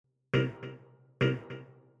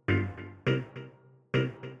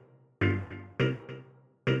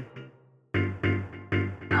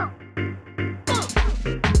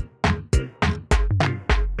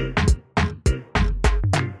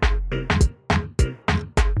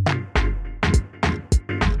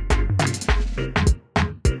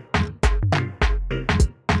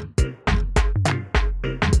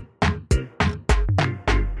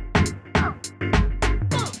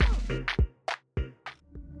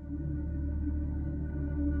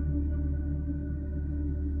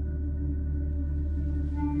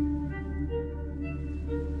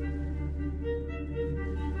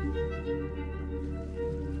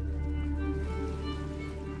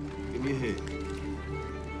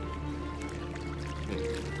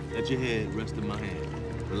Let your head rest in my hand.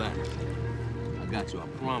 Relax. I got you, I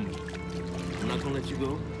promise. I'm not gonna let you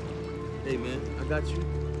go. Hey, man, I got you.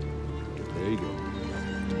 There you go.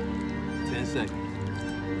 10 seconds.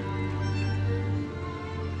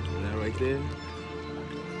 That right there,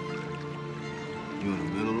 you're in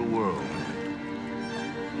the middle of the world.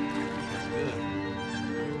 That's good.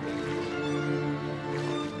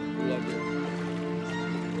 You like that?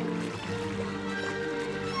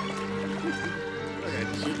 Look at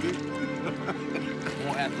you, dude.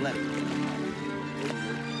 More athletic.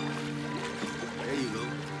 There you go.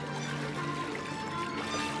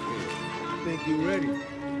 I think you're ready.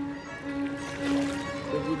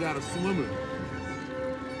 Think we got a swimmer.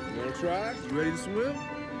 You wanna try? You ready to swim?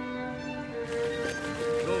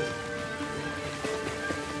 Go.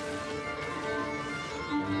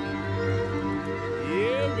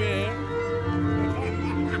 Yeah, man.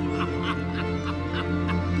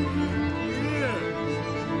 Yeah.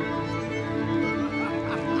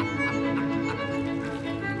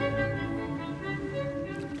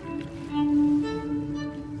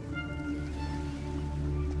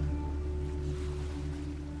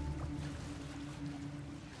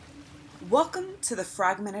 Welcome to the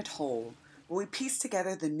Fragmented Whole, where we piece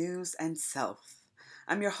together the news and self.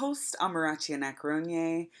 I'm your host, Amarachi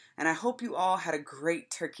Anacronye, and I hope you all had a great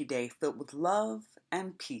Turkey Day filled with love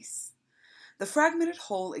and peace. The Fragmented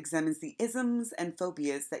Whole examines the isms and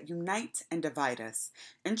phobias that unite and divide us,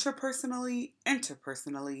 intrapersonally,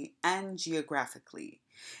 interpersonally, and geographically.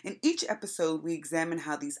 In each episode, we examine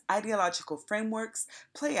how these ideological frameworks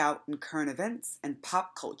play out in current events and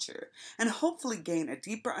pop culture, and hopefully gain a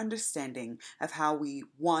deeper understanding of how we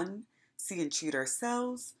 1. See and treat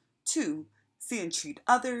ourselves, 2. See and treat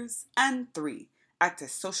others, and 3. Act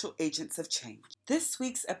as social agents of change. This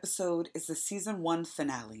week's episode is the Season 1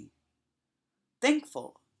 finale.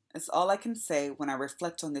 Thankful is all I can say when I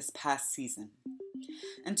reflect on this past season.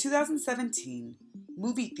 In 2017,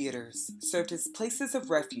 movie theaters served as places of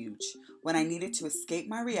refuge when I needed to escape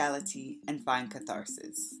my reality and find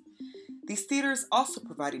catharsis. These theaters also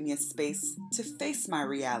provided me a space to face my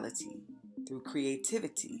reality through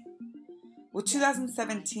creativity. With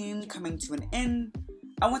 2017 coming to an end,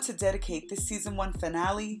 I want to dedicate this Season 1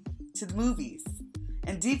 finale to the movies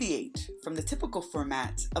and deviate from the typical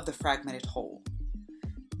format of the Fragmented Whole.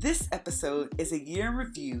 This episode is a year in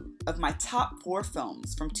review of my top 4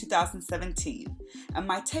 films from 2017 and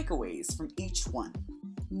my takeaways from each one.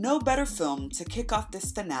 No better film to kick off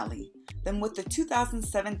this finale than with the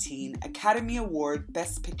 2017 Academy Award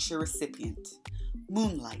Best Picture recipient,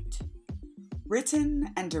 Moonlight. Written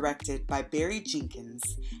and directed by Barry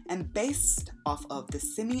Jenkins and based off of the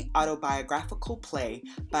semi-autobiographical play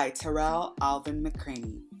by Terrell Alvin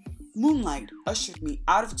McCraney, Moonlight ushered me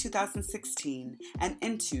out of 2016 and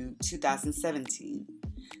into 2017.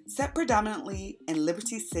 Set predominantly in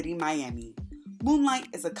Liberty City, Miami, Moonlight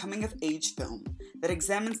is a coming-of-age film that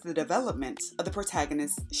examines the development of the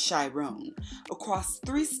protagonist, Chiron, across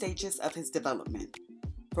 3 stages of his development.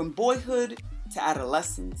 From boyhood to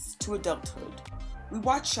adolescence to adulthood, we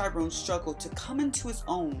watch Chiron struggle to come into his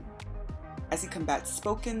own as he combats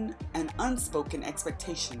spoken and unspoken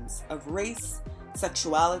expectations of race,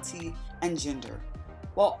 sexuality, and gender,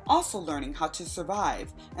 while also learning how to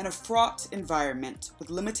survive in a fraught environment with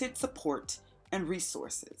limited support and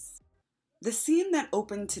resources. The scene that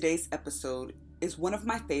opened today's episode is one of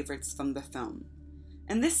my favorites from the film.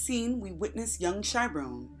 In this scene, we witness young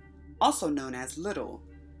Chiron, also known as Little,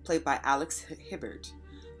 played by Alex Hibbert,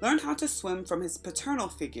 learn how to swim from his paternal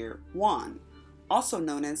figure, Juan, also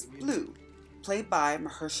known as Blue, played by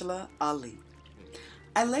Mahershala Ali.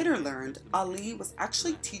 I later learned Ali was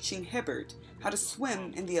actually teaching Hibbert how to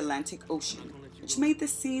swim in the Atlantic Ocean, which made the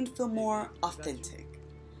scene feel more authentic.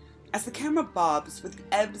 As the camera bobs with the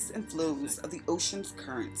ebbs and flows of the ocean's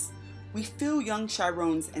currents, we feel young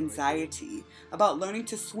Chiron's anxiety about learning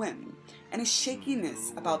to swim and his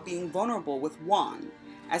shakiness about being vulnerable with Juan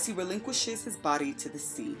as he relinquishes his body to the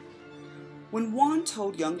sea. When Juan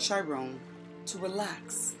told young Chiron to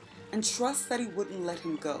relax and trust that he wouldn't let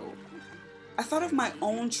him go, I thought of my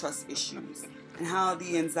own trust issues and how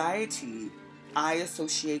the anxiety I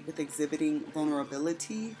associate with exhibiting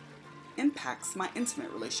vulnerability impacts my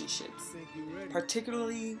intimate relationships,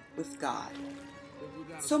 particularly with God.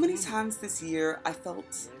 So many times this year I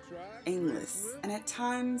felt aimless, and at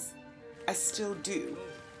times I still do.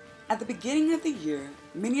 At the beginning of the year,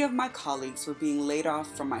 many of my colleagues were being laid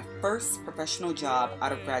off from my first professional job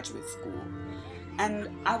out of graduate school, and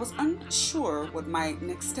I was unsure what my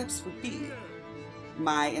next steps would be.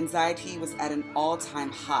 My anxiety was at an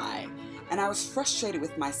all-time high, and I was frustrated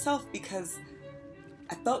with myself because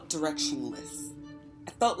I felt directionless.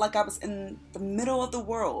 I felt like I was in the middle of the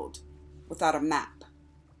world without a map.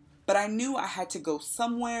 But I knew I had to go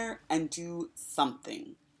somewhere and do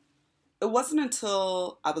something. It wasn't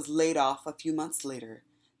until I was laid off a few months later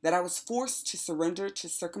that I was forced to surrender to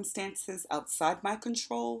circumstances outside my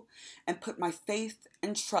control and put my faith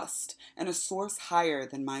and trust in a source higher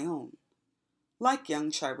than my own. Like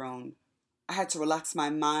young Chiron, I had to relax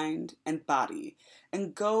my mind and body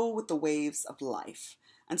and go with the waves of life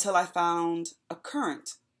until I found a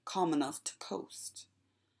current calm enough to coast.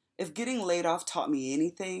 If getting laid off taught me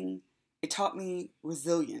anything, it taught me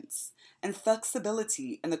resilience and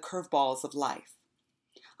flexibility in the curveballs of life.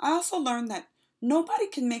 I also learned that nobody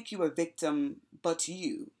can make you a victim but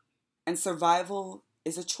you, and survival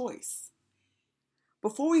is a choice.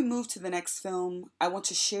 Before we move to the next film, I want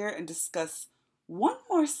to share and discuss one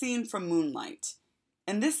more scene from Moonlight.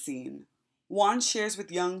 In this scene, Juan shares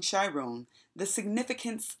with young Chiron the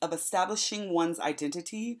significance of establishing one's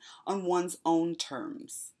identity on one's own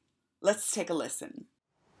terms. Let's take a listen.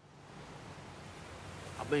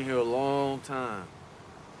 I've been here a long time.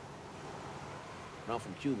 But I'm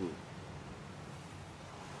from Cuba.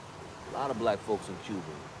 A lot of black folks in Cuba.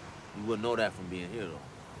 You wouldn't know that from being here, though.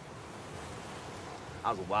 I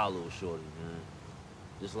was a wild little shorty, man.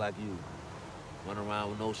 Just like you. Running around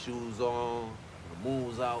with no shoes on, the moon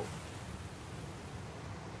was out.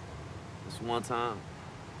 This one time,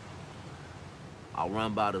 I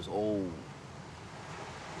run by this old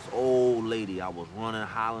lady. I was running,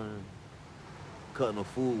 hollering, cutting a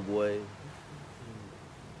fool, boy.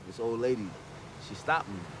 This old lady, she stopped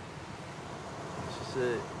me. She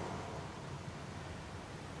said,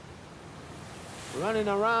 running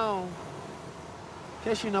around,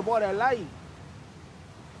 catching a boy that light.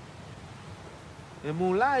 In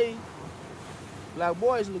Moonlight, black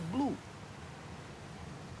boys look blue.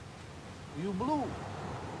 You blue.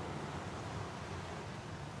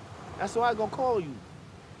 That's why I gonna call you.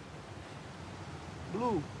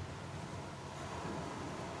 Blue.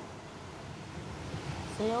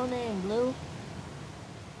 So your name Blue?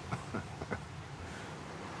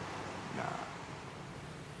 Nah.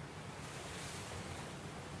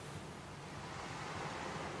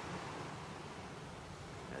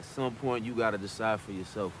 At some point, you gotta decide for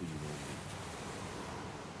yourself who you gonna be.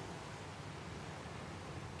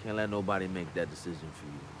 Can't let nobody make that decision for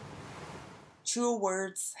you. Truer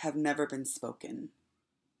words have never been spoken.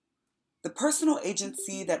 The personal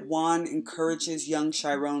agency that Juan encourages young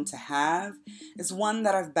Chiron to have is one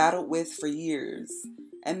that I've battled with for years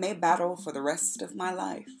and may battle for the rest of my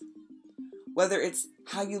life. Whether it's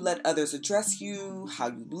how you let others address you, how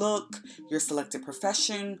you look, your selected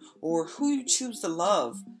profession, or who you choose to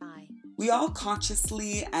love, we all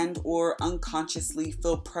consciously and or unconsciously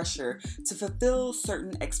feel pressure to fulfill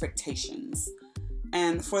certain expectations.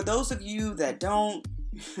 And for those of you that don't,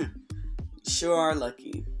 sure are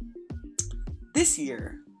lucky. This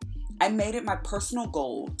year, I made it my personal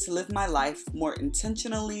goal to live my life more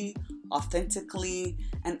intentionally, authentically,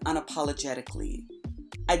 and unapologetically.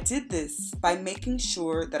 I did this by making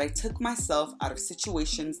sure that I took myself out of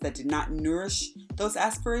situations that did not nourish those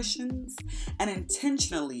aspirations and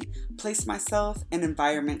intentionally placed myself in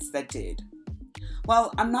environments that did.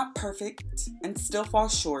 While I'm not perfect and still fall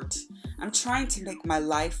short, I'm trying to make my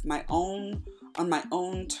life my own on my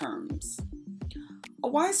own terms. A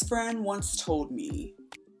wise friend once told me,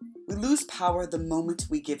 we lose power the moment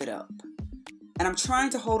we give it up. And I'm trying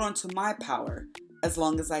to hold on to my power as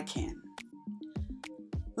long as I can.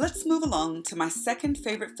 Let's move along to my second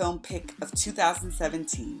favorite film pick of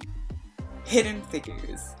 2017, Hidden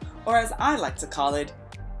Figures, or as I like to call it,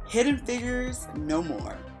 Hidden Figures No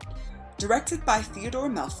More. Directed by Theodore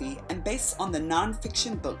Melfi and based on the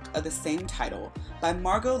non-fiction book of the same title by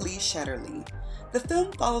Margot Lee Shetterly, the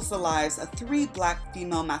film follows the lives of 3 black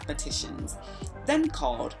female mathematicians, then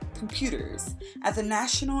called computers, at the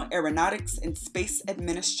National Aeronautics and Space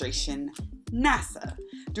Administration, NASA,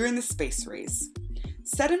 during the space race.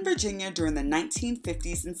 Set in Virginia during the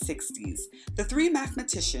 1950s and 60s, the 3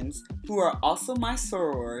 mathematicians, who are also my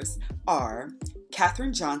sorors, are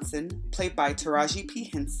Katherine Johnson, played by Taraji P.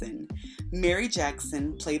 Henson, Mary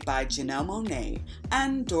Jackson, played by Janelle Monáe,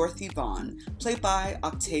 and Dorothy Vaughan, played by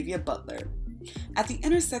Octavia Butler. At the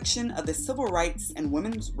intersection of the civil rights and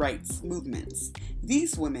women's rights movements,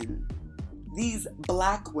 these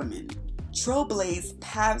black women, trailblazed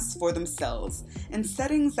paths for themselves in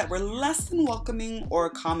settings that were less than welcoming or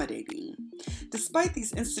accommodating. Despite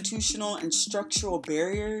these institutional and structural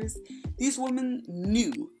barriers, these women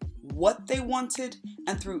knew what they wanted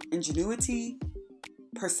and through ingenuity,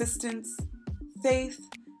 persistence, faith,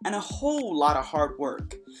 and a whole lot of hard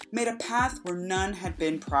work, made a path where none had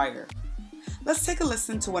been prior. Let's take a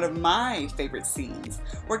listen to one of my favorite scenes,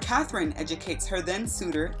 where Catherine educates her then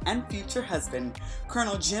suitor and future husband,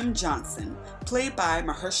 Colonel Jim Johnson, played by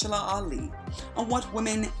Mahershala Ali, on what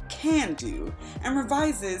women can do and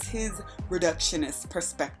revises his reductionist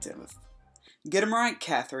perspective. Get him right,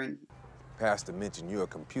 Catherine. Pastor mentioned you're a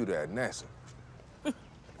computer at NASA.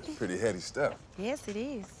 Pretty heady stuff. Yes, it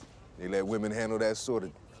is. They let women handle that sort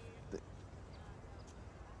of thing.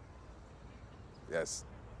 That's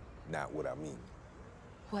not what I mean.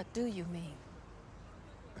 What do you mean?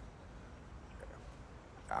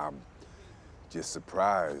 I'm just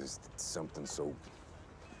surprised it's something so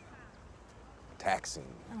taxing.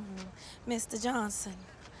 Mr. Johnson,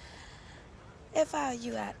 if I were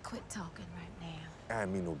you, I'd quit talking right now. I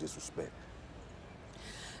mean no disrespect.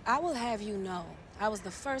 I will have you know, I was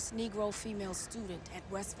the first Negro female student at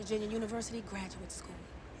West Virginia University Graduate School.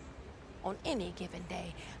 On any given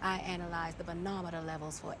day, I analyze the manometer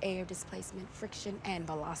levels for air displacement, friction, and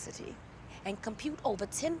velocity, and compute over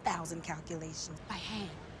 10,000 calculations by hand.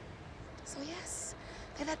 So yes,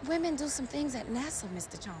 they let women do some things at NASA,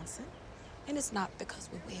 Mr. Johnson. And it's not because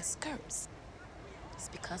we wear skirts. It's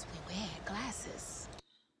because we wear glasses.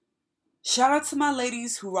 Shout out to my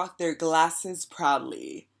ladies who rock their glasses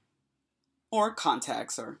proudly. Or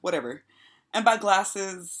contacts, or whatever. And by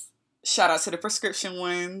glasses, shout out to the prescription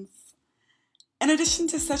ones. In addition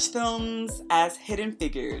to such films as Hidden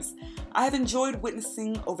Figures, I have enjoyed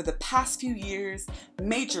witnessing over the past few years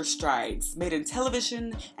major strides made in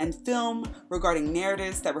television and film regarding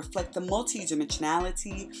narratives that reflect the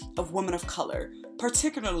multidimensionality of women of color,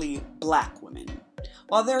 particularly Black women.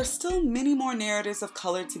 While there are still many more narratives of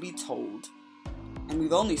color to be told, and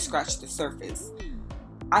we've only scratched the surface,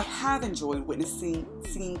 I have enjoyed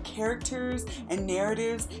seeing characters and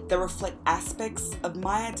narratives that reflect aspects of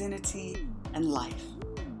my identity and life.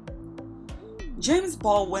 James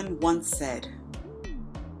Baldwin once said,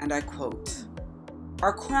 and I quote,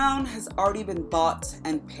 "Our crown has already been bought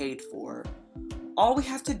and paid for. All we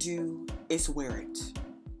have to do is wear it."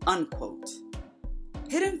 Unquote.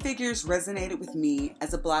 Hidden Figures resonated with me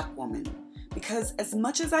as a Black woman because as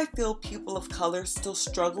much as I feel people of color still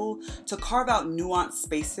struggle to carve out nuanced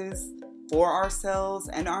spaces for ourselves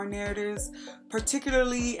and our narratives,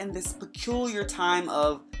 particularly in this peculiar time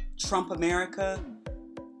of Trump America,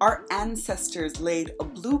 our ancestors laid a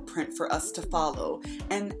blueprint for us to follow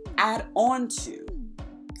and add on to.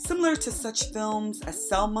 Similar to such films as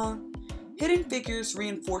Selma, Hidden Figures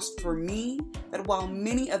reinforced for me that while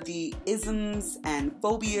many of the isms and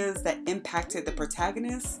phobias that impacted the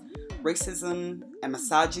protagonist, racism and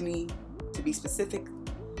misogyny, to be specific,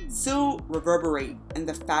 still reverberate in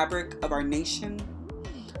the fabric of our nation,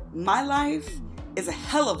 my life is a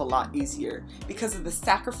hell of a lot easier because of the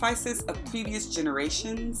sacrifices of previous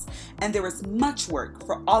generations, and there is much work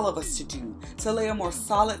for all of us to do to lay a more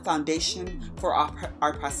solid foundation for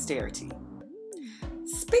our posterity.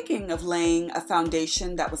 Speaking of laying a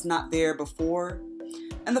foundation that was not there before,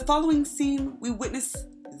 in the following scene, we witness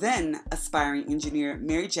then aspiring engineer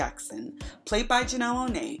Mary Jackson, played by Janelle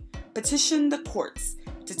Monáe, petition the courts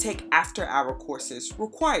to take after-hour courses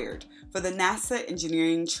required for the NASA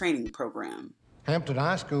engineering training program. Hampton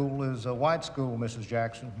High School is a white school, Mrs.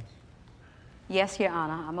 Jackson. Yes, Your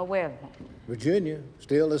Honor, I'm aware of that. Virginia,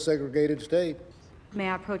 still a segregated state. May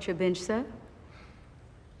I approach your bench, sir?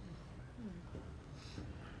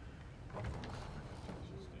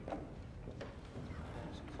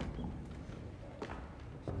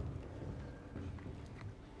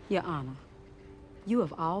 Your Honor, you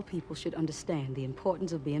of all people should understand the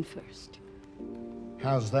importance of being first.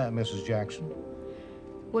 How's that, Mrs. Jackson?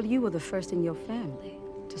 Well, you were the first in your family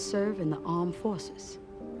to serve in the armed forces,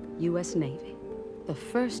 U.S. Navy, the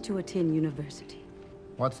first to attend university.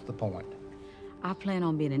 What's the point? I plan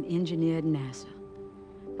on being an engineer at NASA,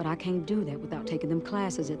 but I can't do that without taking them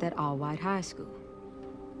classes at that all-white high school.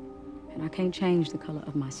 And I can't change the color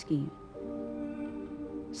of my skin.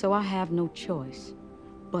 So I have no choice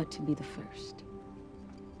but to be the first,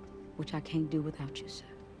 which I can't do without you, sir.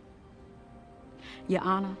 Your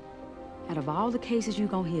Honor, out of all the cases you're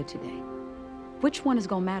gonna hear today, which one is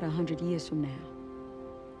gonna matter 100 years from now?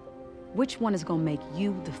 Which one is gonna make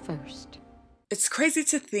you the first? It's crazy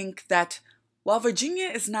to think that while Virginia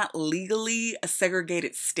is not legally a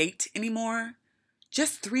segregated state anymore,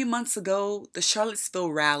 just 3 months ago, the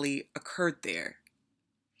Charlottesville rally occurred there.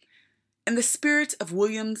 In the spirit of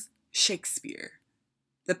William Shakespeare,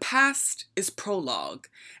 the past is prologue,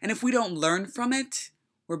 and if we don't learn from it,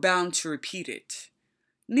 we're bound to repeat it.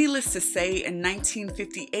 Needless to say, in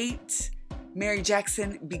 1958, Mary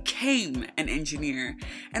Jackson became an engineer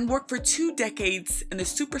and worked for 2 decades in the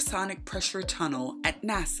supersonic pressure tunnel at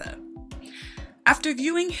NASA. After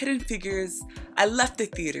viewing Hidden Figures, I left the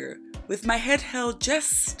theater with my head held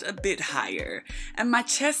just a bit higher and my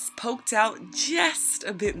chest poked out just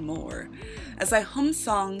a bit more as I hummed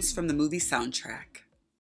songs from the movie soundtrack.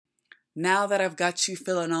 Now that I've got you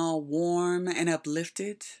feeling all warm and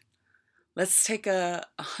uplifted, let's take a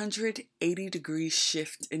 180-degree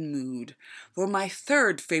shift in mood for my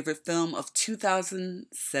third favorite film of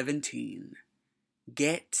 2017,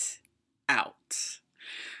 Get Out.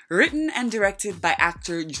 Written and directed by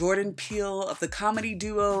actor Jordan Peele of the comedy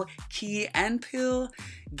duo Key and Peele,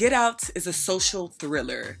 Get Out is a social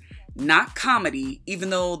thriller, not comedy, even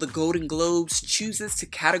though the Golden Globes chooses to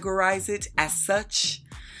categorize it as such,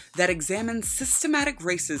 that examines systematic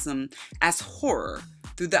racism as horror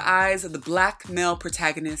through the eyes of the black male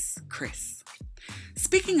protagonist, Chris.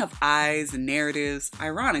 Speaking of eyes and narratives,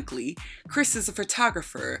 ironically, Chris is a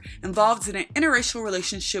photographer involved in an interracial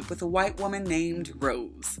relationship with a white woman named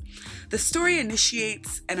Rose. The story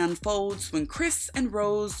initiates and unfolds when Chris and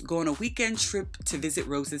Rose go on a weekend trip to visit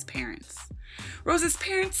Rose's parents. Rose's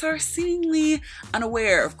parents are seemingly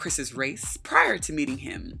unaware of Chris's race prior to meeting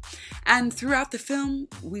him, and throughout the film,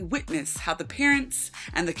 we witness how the parents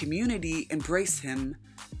and the community embrace him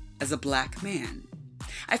as a black man.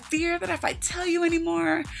 I fear that if I tell you any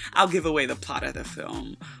more, I'll give away the plot of the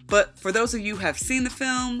film. But for those of you who have seen the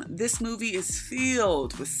film, this movie is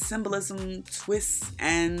filled with symbolism, twists,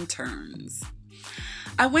 and turns.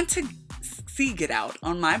 I went to see Get Out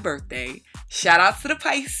on my birthday. Shout out to the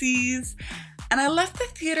Pisces. And I left the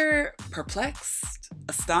theater perplexed,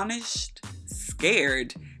 astonished,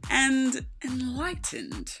 scared, and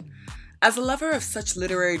enlightened. As a lover of such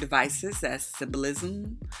literary devices as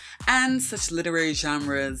symbolism and such literary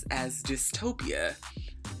genres as dystopia,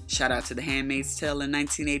 shout out to The Handmaid's Tale in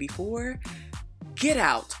 1984, Get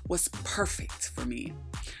Out was perfect for me.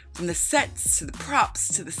 From the sets to the props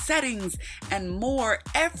to the settings and more,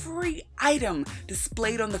 every item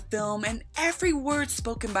displayed on the film and every word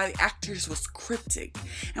spoken by the actors was cryptic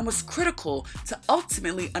and was critical to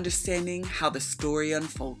ultimately understanding how the story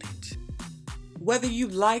unfolded. Whether you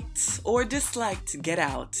liked or disliked Get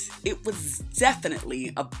Out, it was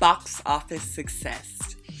definitely a box office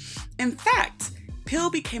success. In fact, Peele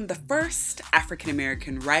became the first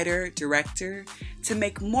African-American writer-director to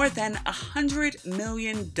make more than $100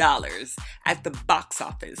 million at the box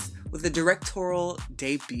office with a directorial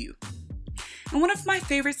debut. In one of my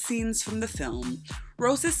favorite scenes from the film,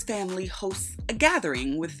 Rose's family hosts a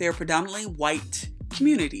gathering with their predominantly white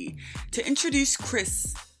community to introduce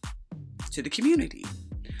Chris to the community.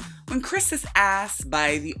 When Chris is asked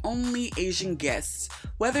by the only Asian guest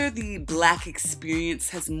whether the black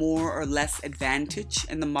experience has more or less advantage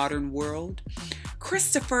in the modern world,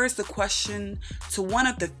 Chris defers the question to one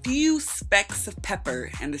of the few specks of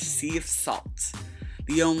pepper in the sea of salt,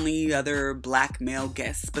 the only other black male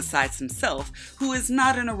guest besides himself who is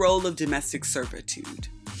not in a role of domestic servitude.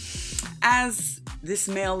 As this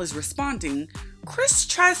male is responding, Chris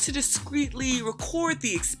tries to discreetly record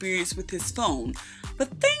the experience with his phone, but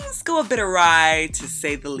things go a bit awry, to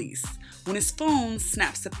say the least, when his phone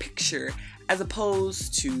snaps a picture as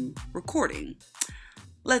opposed to recording.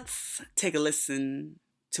 Let's take a listen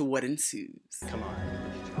to what ensues. Come on.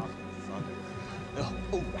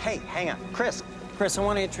 Oh, hey, hang on. Chris, I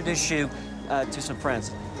want to introduce you to some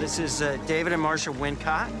friends. This is David and Marcia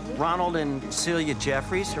Wincott, Ronald and Celia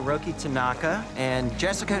Jeffries, Hiroki Tanaka, and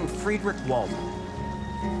Jessica and Friedrich Waldman.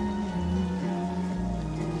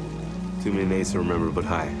 Too many names to remember, but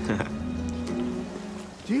hi.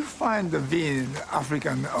 Do you find being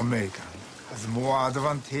African American has more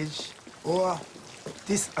advantage or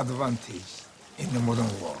disadvantage in the modern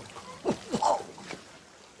world?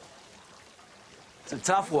 It's a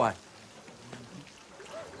tough one.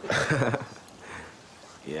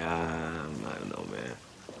 Yeah, I don't know, man.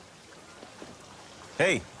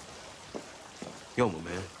 Hey. Yo, my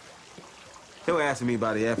man. They were asking me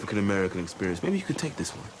about the African-American experience. Maybe you could take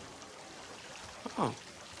this one.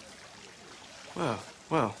 Oh.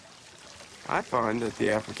 Well, I find that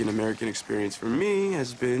the African-American experience for me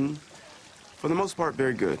has been, for the most part,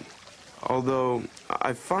 very good. Although,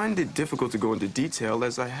 I find it difficult to go into detail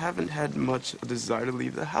as I haven't had much desire to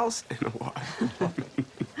leave the house in a while.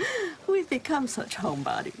 We've become such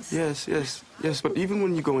homebodies. Yes, but even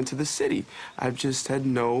when you go into the city, I've just had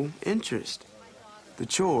no interest. The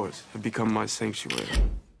chores have become my sanctuary.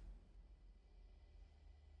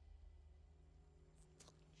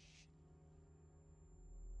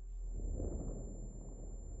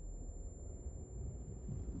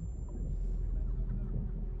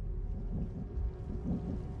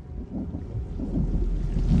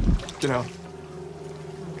 Get out.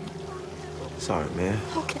 Sorry, man.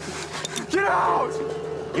 Okay. Get out!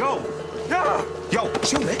 Yo! Yeah! Yo,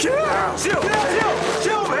 chill, man. Get out! Chill!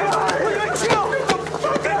 Chill, man! Chill!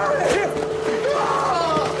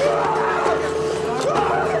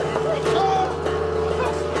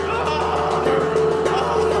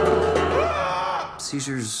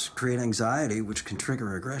 Seizures create anxiety, which can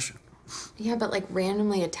trigger aggression. Yeah, but like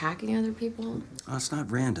randomly attacking other people? Oh, it's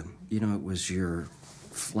not random. You know, it was your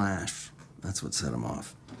flash. That's what set him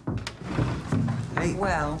off. Hey.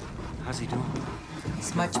 Well, How's he doing?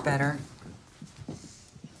 he's much better.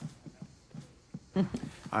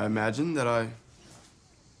 I imagine that I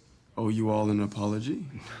owe you all an apology.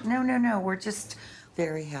 No. We're just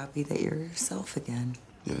very happy that you're yourself again.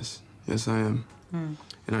 Yes, I am.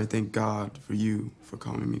 And I thank God for you for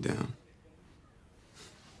calming me down.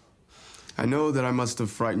 I know that I must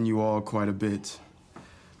have frightened you all quite a bit,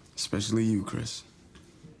 especially you, Chris.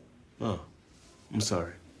 Oh, I'm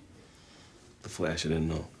sorry. The Flash, I didn't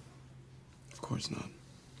know. Of course not.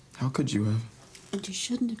 How could you have? And you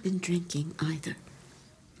shouldn't have been drinking either.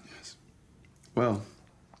 Well,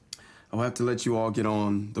 I'll have to let you all get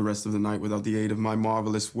on the rest of the night without the aid of my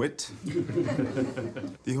marvelous wit.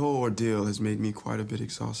 The whole ordeal has made me quite a bit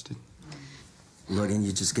exhausted. Logan,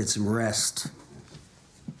 you just get some rest.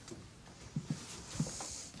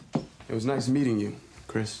 It was nice meeting you,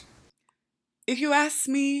 Chris. If you ask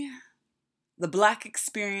me, the Black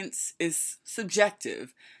experience is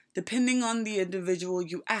subjective, depending on the individual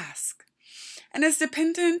you ask, and is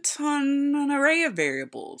dependent on an array of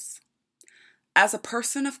variables. As a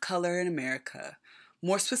person of color in America,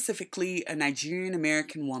 more specifically a Nigerian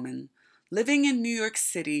American woman, living in New York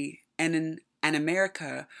City and in an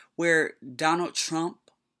America where Donald Trump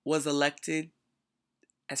was elected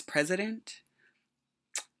as president,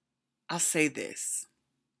 I'll say this.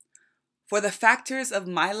 For the factors of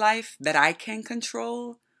my life that I can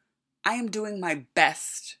control, I am doing my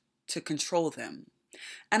best to control them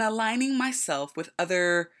and aligning myself with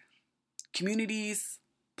other communities,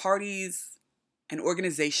 parties, and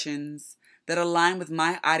organizations that align with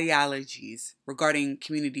my ideologies regarding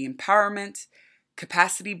community empowerment,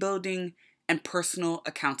 capacity building, and personal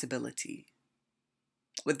accountability.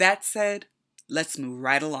 With that said, let's move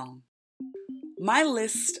right along. My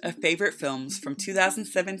list of favorite films from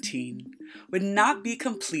 2017 would not be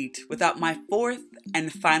complete without my fourth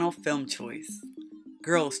and final film choice,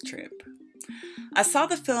 Girls Trip. I saw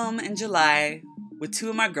the film in July with two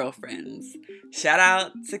of my girlfriends. Shout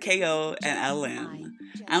out to KO and LM.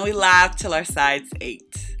 And we laughed till our sides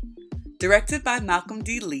ached. Directed by Malcolm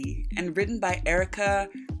D. Lee and written by Erica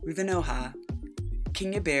Rivenoja,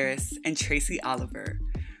 Kenya Barris, and Tracy Oliver,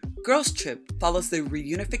 Girls Trip follows the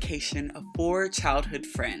reunification of four childhood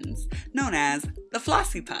friends, known as the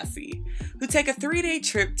Flossie Posse, who take a 3-day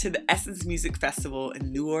trip to the Essence Music Festival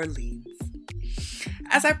in New Orleans.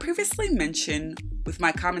 As I previously mentioned with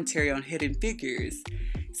my commentary on Hidden Figures,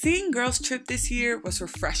 seeing Girls Trip this year was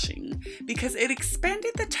refreshing because it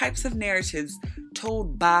expanded the types of narratives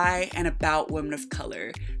told by and about women of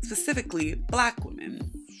color, specifically Black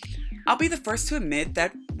women. I'll be the first to admit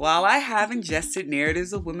that while I have ingested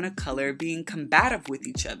narratives of women of color being combative with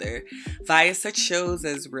each other via such shows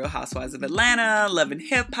as Real Housewives of Atlanta, Love and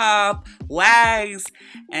Hip Hop, WAGS,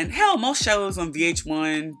 and hell, most shows on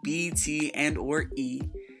VH1, BET, and or E,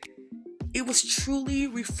 it was truly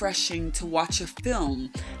refreshing to watch a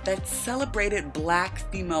film that celebrated Black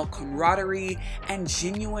female camaraderie and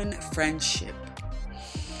genuine friendship.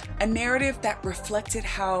 A narrative that reflected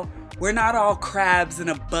how we're not all crabs in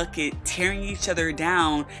a bucket tearing each other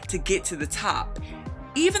down to get to the top,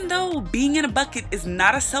 even though being in a bucket is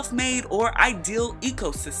not a self-made or ideal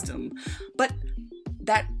ecosystem, but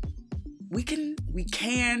that we can,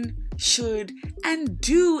 should, and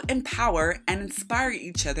do empower and inspire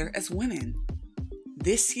each other as women.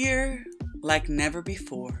 This year, like never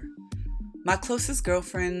before, my closest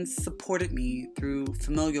girlfriends supported me through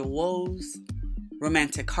familial woes,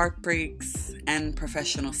 romantic heartbreaks, and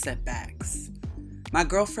professional setbacks. My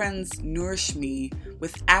girlfriends nourished me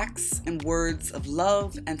with acts and words of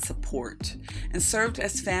love and support, and served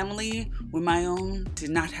as family when my own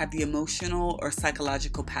did not have the emotional or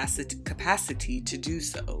psychological capacity to do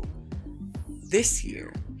so. This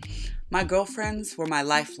year, my girlfriends were my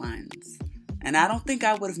lifelines, and I don't think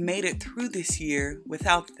I would have made it through this year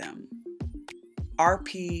without them.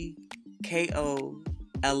 RP, KO,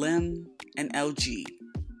 LM, and LG,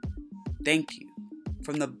 thank you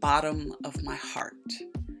from the bottom of my heart.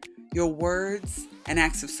 Your words and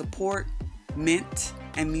acts of support meant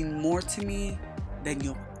and mean more to me than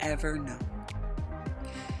you'll ever know.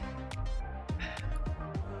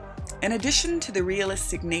 In addition to the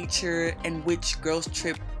realistic nature in which Girls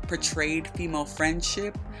Trip portrayed female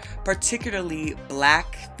friendship, particularly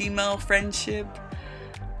black female friendship,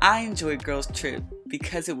 I enjoyed Girls Trip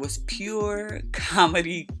because it was pure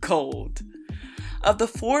comedy gold. Of the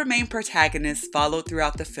 4 main protagonists followed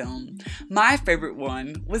throughout the film, my favorite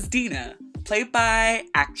one was Dina, played by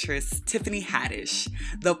actress Tiffany Haddish,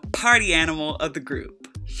 the party animal of the group.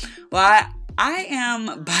 While I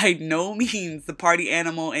am by no means the party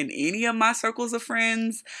animal in any of my circles of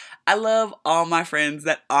friends, I love all my friends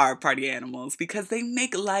that are party animals because they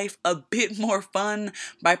make life a bit more fun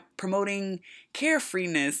by promoting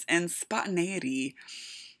carefreeness and spontaneity.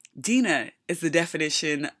 Dina is the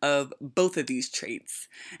definition of both of these traits,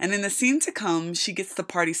 and in the scene to come, she gets the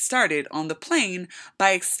party started on the plane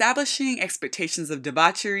by establishing expectations of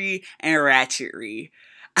debauchery and ratchetry.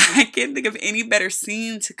 I can't think of any better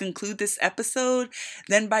scene to conclude this episode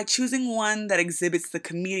than by choosing one that exhibits the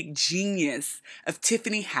comedic genius of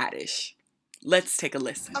Tiffany Haddish. Let's take a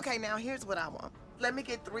listen. Okay, now here's what I want. Let me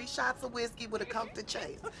get 3 shots of whiskey with a Coke to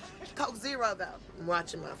chase. Coke Zero, though. I'm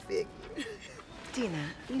watching my figure. Dina,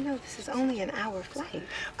 you know this is only an hour flight.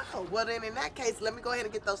 Oh, well then in that case, let me go ahead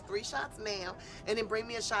and get those 3 shots now, and then bring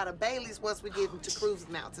me a shot of Bailey's once we get into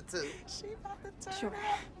cruising altitude. She about to turn Sure.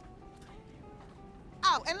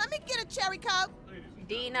 Oh, and let me get a cherry Coke.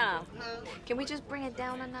 Dina, can we just bring it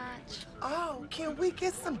down a notch? Oh, can we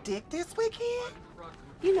get some dick this weekend?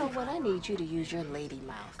 You know what? I need you to use your lady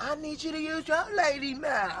mouth. I need you to use your lady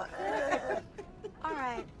mouth. All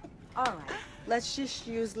right. Let's just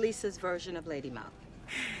use Lisa's version of Lady Mouth.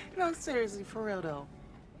 No, seriously, for real though.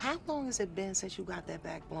 How long has it been since you got that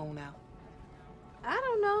back blown out? I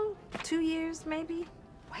don't know. 2 years, maybe?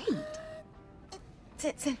 Wait.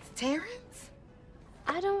 Since Terrence?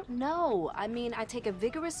 I don't know. I mean, I take a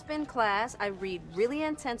vigorous spin class, I read really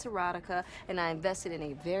intense erotica, and I invested in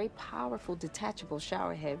a very powerful detachable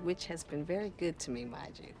shower head, which has been very good to me,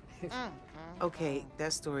 mind you. Okay,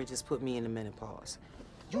 that story just put me in a menopause.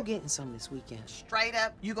 You getting some this weekend. Straight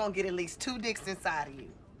up, you gonna get at least 2 dicks inside of you.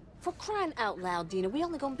 For crying out loud, Dina, we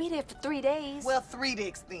only gonna be there for 3 days. Well, 3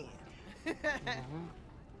 dicks then.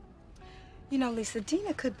 You know, Lisa,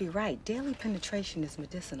 Dina could be right. Daily penetration is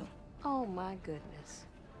medicinal. Oh, my goodness.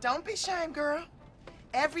 Don't be ashamed, girl.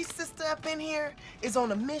 Every sister up in here is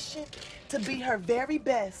on a mission to be her very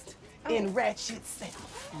best in ratchet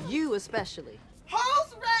self. You especially.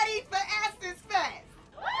 Who's ready for Essence Fest?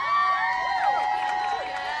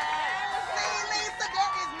 See, Lisa,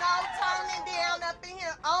 there is no turning down up in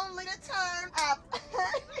here, only to turn up.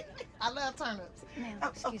 I love turn-ups. Ma'am,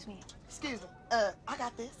 excuse me. Excuse me. I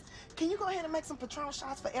got this. Can you go ahead and make some Patron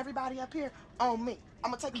shots for everybody up here on me?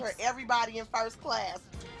 I'm gonna take care of everybody in first class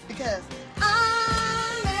because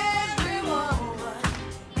I'm everyone.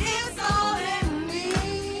 It's all in me.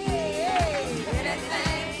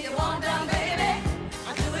 Anything you want done, baby, I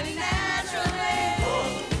do it naturally.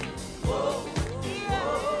 Whoa,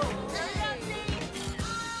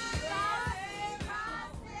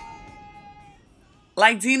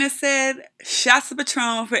 Like Dina said, shots of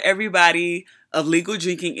Patron for everybody of legal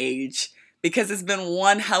drinking age, because it's been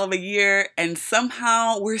one hell of a year and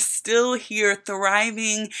somehow we're still here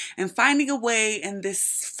thriving and finding a way in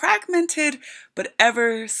this fragmented but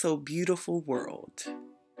ever so beautiful world.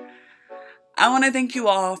 I want to thank you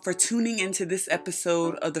all for tuning into this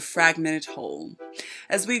episode of The Fragmented Whole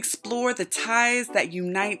as we explore the ties that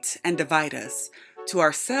unite and divide us to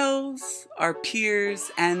ourselves, our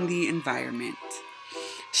peers, and the environment.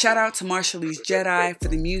 Shout out to Marshallese Jedi for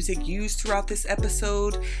the music used throughout this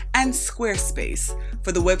episode, and Squarespace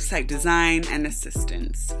for the website design and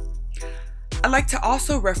assistance. I'd like to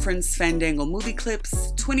also reference Fandango Movie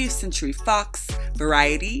Clips, 20th Century Fox,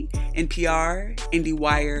 Variety, NPR,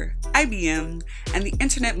 IndieWire, IBM, and the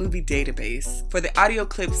Internet Movie Database for the audio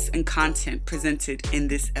clips and content presented in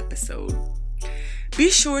this episode. Be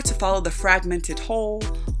sure to follow The Fragmented Whole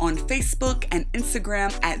on Facebook and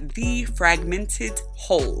Instagram at The Fragmented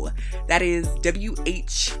Whole. That is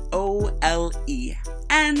WHOLE.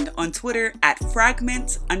 And on Twitter at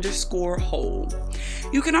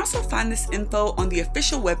fragment_whole. You can also find this info on the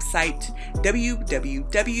official website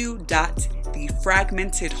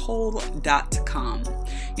www.thefragmentedwhole.com.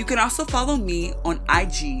 You can also follow me on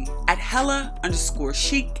IG at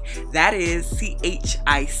hella_chic, that is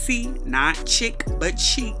CHIC, not chick, but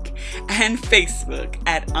chic, and Facebook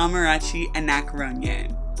at Amarachi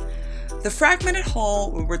Anakronye. The Fragmented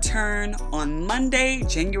Whole will return on Monday,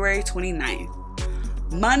 January 29th.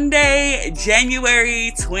 Monday,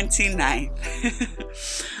 January 29th.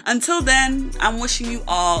 Until then, I'm wishing you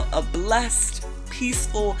all a blessed,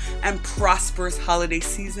 peaceful, and prosperous holiday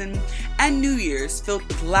season and New Year's filled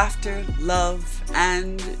with laughter, love,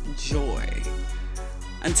 and joy.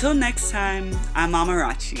 Until next time, I'm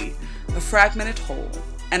Amarachi, a fragmented whole,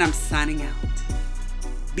 and I'm signing out.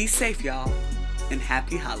 Be safe, y'all, and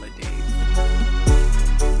happy holidays.